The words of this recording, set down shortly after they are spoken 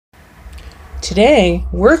Today,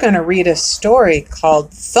 we're going to read a story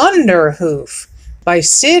called Thunderhoof by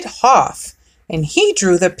Syd Hoff, and he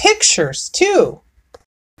drew the pictures too.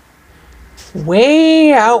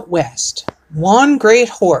 Way out west, one great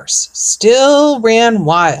horse still ran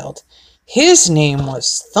wild. His name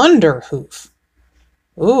was Thunderhoof.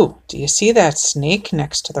 Ooh, do you see that snake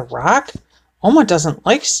next to the rock? Oma doesn't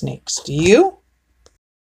like snakes, do you?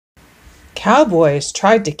 Cowboys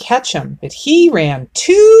tried to catch him, but he ran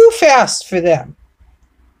too fast for them.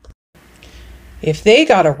 If they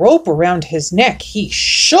got a rope around his neck, he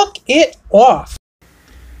shook it off.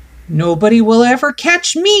 "Nobody will ever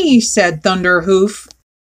catch me," said Thunderhoof.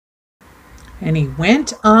 And he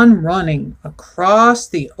went on running across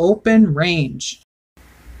the open range.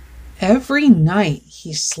 Every night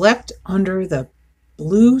he slept under the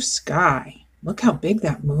blue sky. Look how big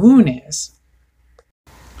that moon is.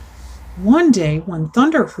 One day when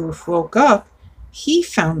Thunderhoof woke up, he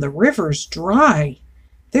found the rivers dry.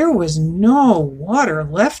 There was no water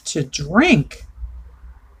left to drink.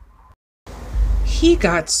 He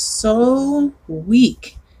got so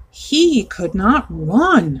weak, he could not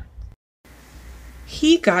run.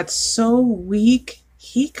 He got so weak,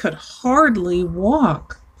 he could hardly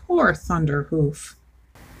walk. Poor Thunderhoof.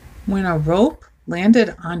 When a rope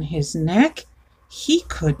landed on his neck, he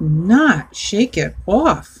could not shake it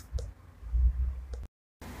off.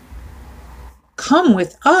 "Come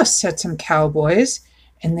with us," said some cowboys,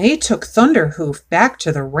 and they took Thunderhoof back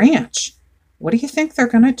to the ranch. What do you think they're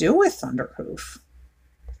going to do with Thunderhoof?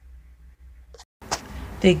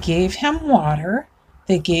 They gave him water,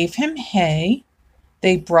 they gave him hay,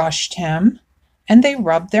 they brushed him, and they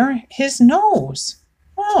rubbed his nose.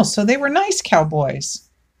 Oh, so they were nice cowboys.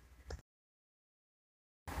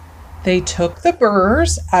 They took the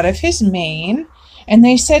burrs out of his mane, and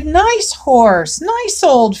they said, "Nice horse, nice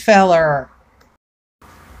old feller."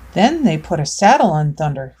 Then they put a saddle on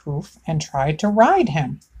Thunderhoof and tried to ride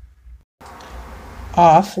him.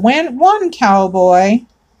 Off went one cowboy.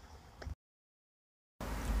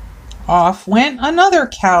 Off went another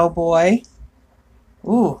cowboy.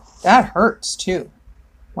 Ooh, that hurts too.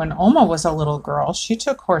 When Oma was a little girl, she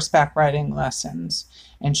took horseback riding lessons,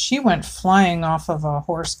 and she went flying off of a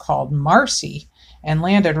horse called Marcy and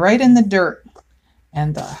landed right in the dirt.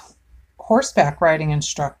 And the horseback riding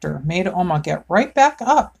instructor made Oma get right back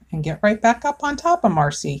up and get right back up on top of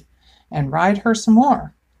Marcy and ride her some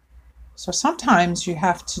more. So sometimes you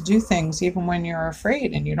have to do things even when you're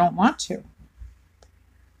afraid and you don't want to.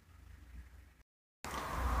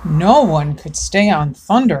 No one could stay on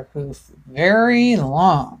Thunderhoof very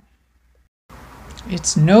long.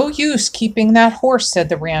 "It's no use keeping that horse," said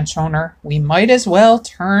the ranch owner. "We might as well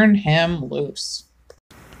turn him loose."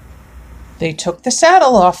 They took the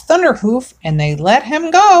saddle off Thunderhoof and they let him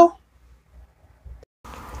go.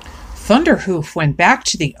 Thunderhoof went back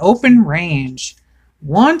to the open range.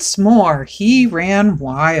 Once more he ran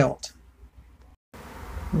wild.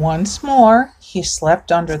 Once more he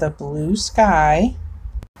slept under the blue sky.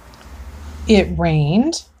 It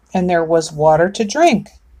rained and there was water to drink,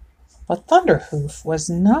 but Thunderhoof was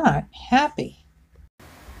not happy.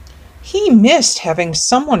 He missed having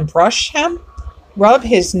someone brush him, rub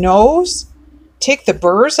his nose, take the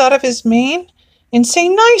burrs out of his mane, and say,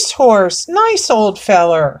 "Nice horse, nice old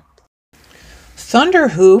feller."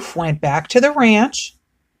 Thunderhoof went back to the ranch.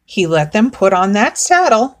 He let them put on that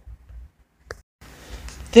saddle.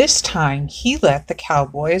 This time he let the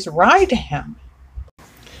cowboys ride him.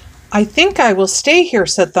 "I think I will stay here,"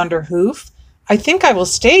 said Thunderhoof. "I think I will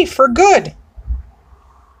stay for good."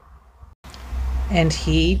 And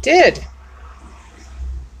he did.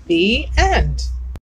 The end.